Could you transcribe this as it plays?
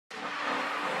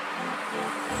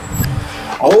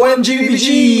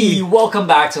OMG! Welcome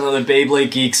back to another Beyblade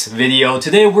Geeks video.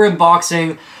 Today we're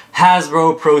unboxing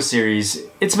Hasbro Pro Series.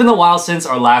 It's been a while since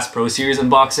our last Pro Series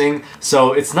unboxing,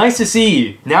 so it's nice to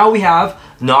see. Now we have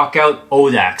Knockout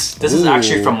Odax. This is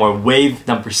actually from our wave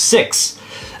number 6.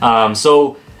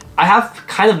 So I have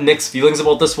kind of mixed feelings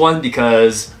about this one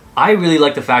because I really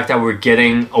like the fact that we're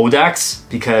getting Odax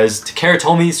because Takara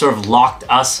Tomy sort of locked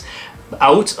us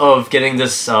out of getting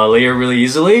this layer really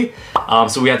easily.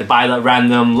 So we had to buy that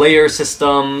random layer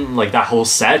system, like that whole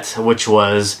set, which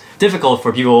was difficult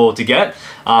for people to get.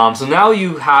 So now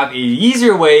you have an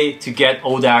easier way to get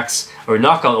Odax or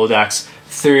Knockout Odax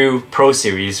through Pro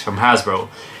Series from Hasbro.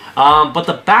 But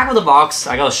the back of the box,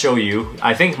 I gotta show you.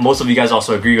 I think most of you guys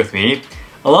also agree with me.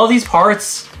 A lot of these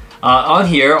parts on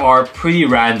here are pretty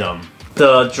random.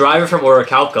 The driver from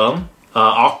Orichalcum,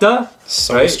 Octa.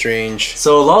 So right? strange.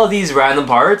 So a lot of these random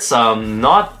parts,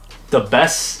 not the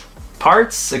best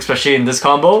parts, especially in this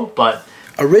combo, but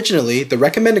originally the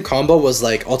recommended combo was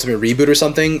like Ultimate Reboot or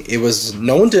something. It was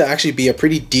known to actually be a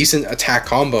pretty decent attack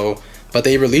combo, but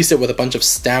they released it with a bunch of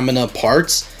stamina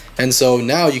parts, and so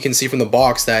now you can see from the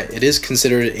box that it is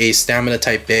considered a stamina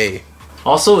type Bey.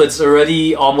 Also, it's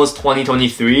already almost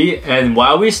 2023, and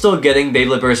while we're still getting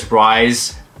Beyblade Burst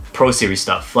Rise Pro Series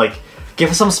stuff, like, give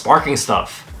us some sparking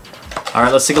stuff.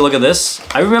 Alright, let's take a look at this.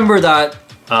 I remember that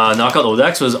Knockout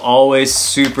Odax was always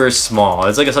super small.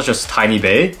 It's like such a tiny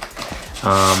Bey.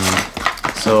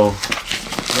 So,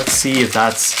 let's see if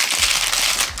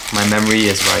my memory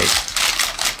is right.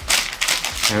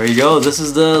 There we go, this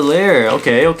is the layer.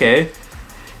 Okay.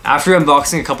 After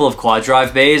unboxing a couple of quad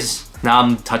drive Beys, now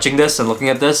I'm touching this and looking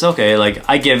at this. Okay, like,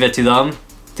 I give it to them.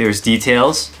 There's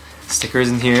details. Stickers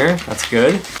in here, that's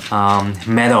good.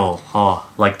 Metal, oh,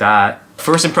 like that.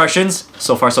 First impressions,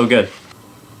 so far so good.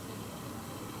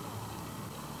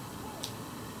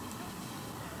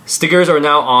 Stickers are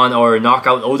now on our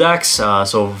Knockout Odax.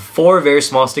 So 4 very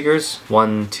small stickers.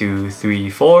 1, 2, 3,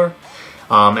 4.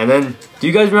 And then, do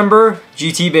you guys remember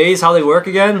GT Beys, how they work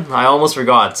again? I almost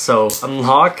forgot. So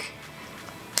unlock.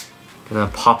 Gonna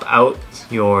pop out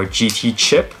your GT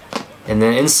chip. And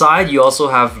then inside you also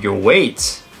have your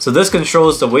weight. So this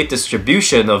controls the weight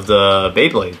distribution of the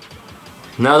Beyblade.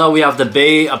 Now that we have the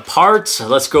Bey apart,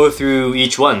 let's go through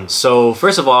each one. So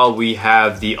first of all, we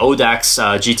have the Odax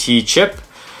GT chip.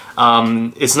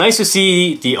 It's nice to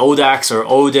see the Odax or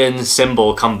Odin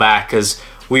symbol come back because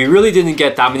we really didn't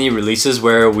get that many releases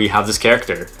where we have this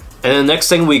character. And the next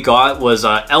thing we got was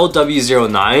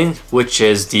LW09, which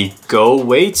is the Go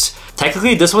weight.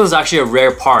 Technically, this one is actually a rare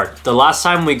part. The last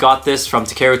time we got this from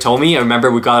Takara Tomy, I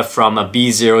remember we got it from a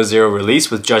B00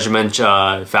 release with Judgment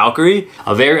Valkyrie,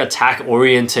 a very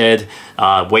attack-oriented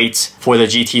weight for the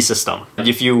GT system.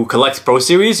 If you collect Pro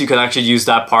Series, you can actually use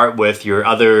that part with your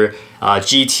other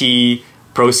GT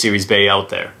Pro Series Bey out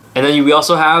there. And then we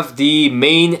also have the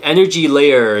main energy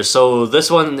layer. So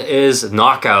this one is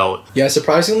Knockout. Yeah,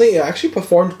 surprisingly, it actually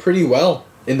performed pretty well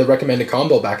in the recommended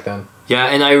combo back then. Yeah,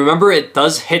 and I remember it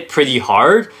does hit pretty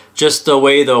hard, just the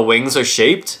way the wings are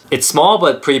shaped. It's small,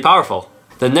 but pretty powerful.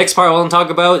 The next part I want to talk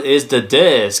about is the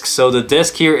disc. So the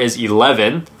disc here is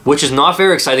 11, which is not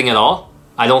very exciting at all.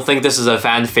 I don't think this is a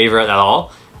fan favorite at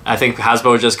all. I think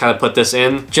Hasbro just kind of put this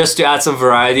in just to add some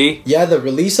variety. Yeah, the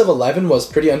release of 11 was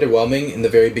pretty underwhelming in the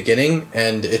very beginning,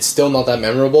 and it's still not that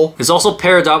memorable. It's also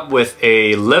paired up with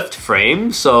a lift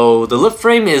frame, so the lift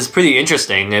frame is pretty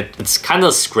interesting. It's kind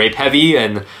of scrape heavy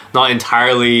and not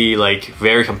entirely like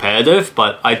very competitive,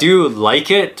 but I do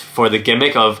like it for the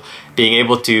gimmick of being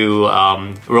able to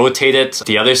rotate it to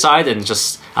the other side and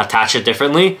just attach it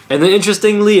differently. And then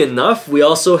interestingly enough, we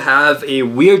also have a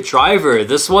weird driver.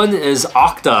 This one is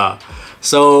Octa.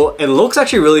 So it looks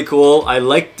actually really cool. I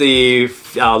like the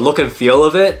look and feel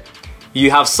of it.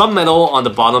 You have some metal on the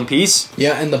bottom piece.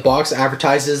 Yeah, and the box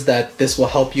advertises that this will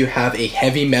help you have a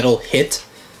heavy metal hit,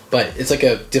 but it's like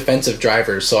a defensive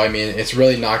driver. So I mean, it's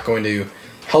really not going to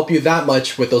help you that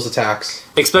much with those attacks.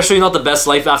 Especially not the best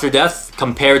life after death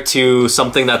compared to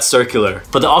something that's circular.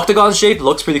 But the octagon shape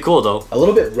looks pretty cool though. A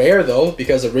little bit rare though,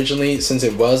 because originally, since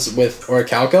it was with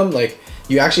Orichalcum, like,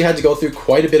 you actually had to go through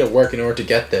quite a bit of work in order to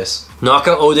get this.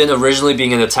 Knockout Odin originally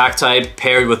being an attack type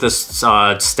paired with this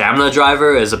stamina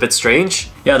driver is a bit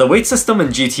strange. Yeah, the weight system in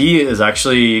GT is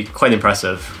actually quite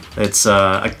impressive. It's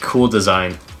a cool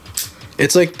design.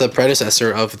 It's like the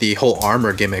predecessor of the whole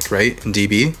armor gimmick, right, in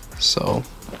DB? So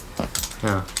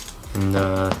yeah, and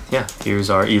yeah, here's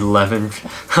our 11.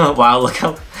 Wow, look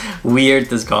how weird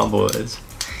this combo is.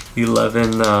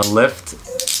 11 lift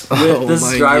with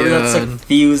this driver that's like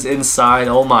fused inside.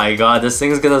 Oh my god, this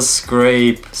thing's gonna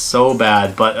scrape so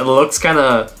bad, but it looks kind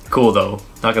of cool though,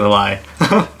 not gonna lie.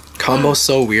 Combo's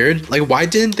so weird. Like, why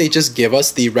didn't they just give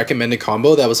us the recommended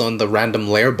combo that was on the random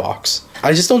layer box?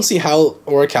 I just don't see how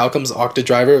Orichalcum's Octa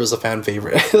driver was a fan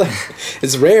favorite.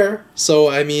 It's rare, so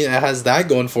I mean, it has that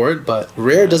going for it, but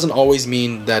rare doesn't always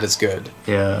mean that it's good.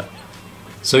 Yeah.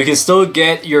 So you can still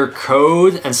get your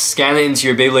code and scan it into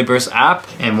your Beyblade Burst app,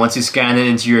 and once you scan it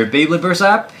into your Beyblade Burst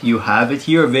app, you have it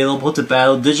here available to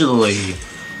battle digitally.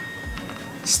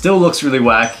 Still looks really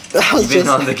whack, even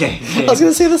on the game. I was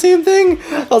gonna say the same thing.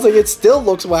 I was like, it still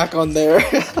looks whack on there.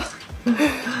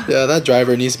 Yeah, that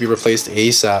driver needs to be replaced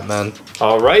ASAP, man.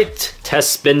 Alright,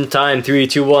 test spin time. 3,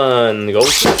 2, 1, go.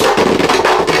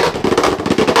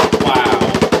 Wow.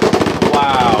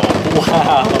 Wow.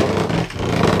 Wow.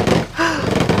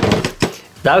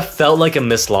 That felt like a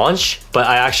mislaunch, but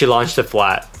I actually launched it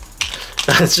flat.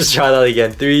 Let's just try that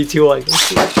again. 3, 2, 1, go.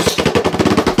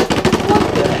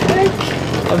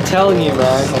 I'm telling you,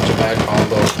 man. Such a bad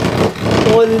combo.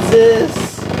 What is this?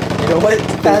 You know what?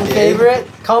 Fan favorite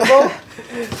combo?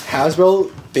 Hasbro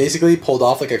basically pulled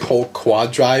off like a whole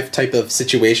quad drive type of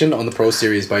situation on the Pro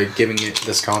Series by giving it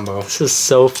this combo. This is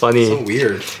so funny. So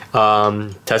weird.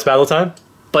 Test battle time?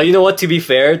 But you know what, to be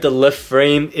fair, the lift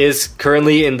frame is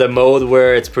currently in the mode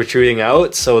where it's protruding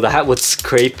out, so that would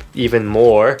scrape even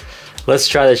more. Let's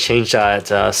try to change that,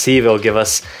 see if it'll give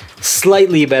us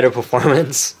slightly better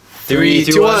performance. 3,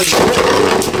 2, 1.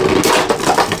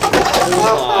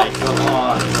 Oh my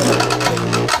god.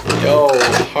 Yo,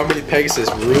 Harmony Pegasus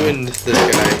ruined this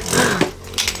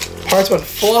guy. Parts went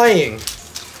flying.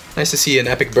 Nice to see an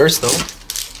epic burst though.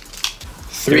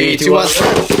 3, 2, 1.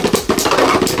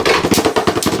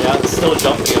 Yeah, it's still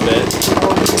jumping a bit.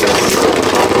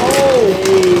 Oh,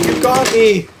 you got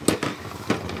me.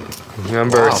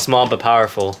 Remember, small but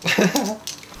powerful.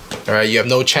 Alright, you have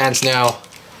no chance now.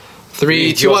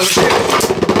 3, 2, 1.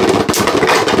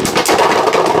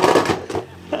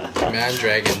 Man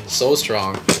Dragon, so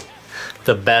strong.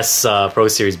 The best Pro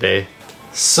Series Bay.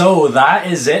 So that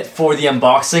is it for the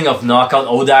unboxing of Knockout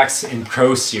Odax in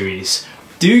Pro Series.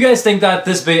 Do you guys think that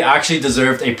this Bay actually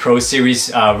deserved a Pro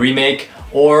Series remake?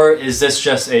 Or is this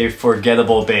just a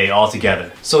forgettable Bay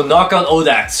altogether? So Knockout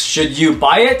Odax, should you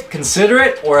buy it, consider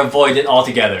it, or avoid it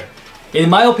altogether? In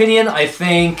my opinion, I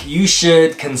think you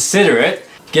should consider it.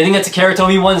 Getting a Takara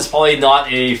Tomy one is probably not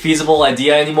a feasible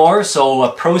idea anymore, so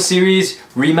a Pro Series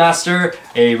remaster,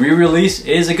 a re-release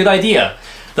is a good idea.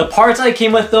 The parts I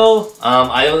came with though,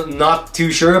 I'm not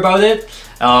too sure about it.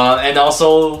 And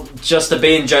also, just the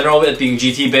Bay in general, it being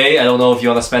GT Bay, I don't know if you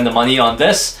want to spend the money on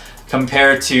this,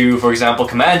 compared to, for example,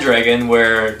 Command Dragon,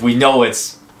 where we know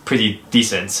it's pretty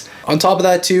decent. On top of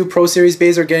that too, Pro Series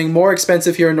bays are getting more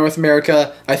expensive here in North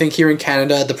America. I think here in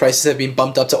Canada, the prices have been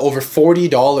bumped up to over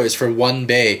 $40 for one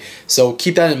bay. So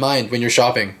keep that in mind when you're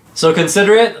shopping. So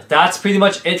consider it. That's pretty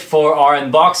much it for our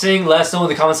unboxing. Let us know in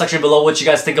the comment section below what you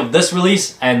guys think of this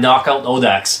release and Knockout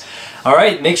Odax.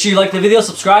 Alright, make sure you like the video,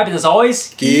 subscribe, and as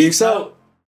always, Geeks out!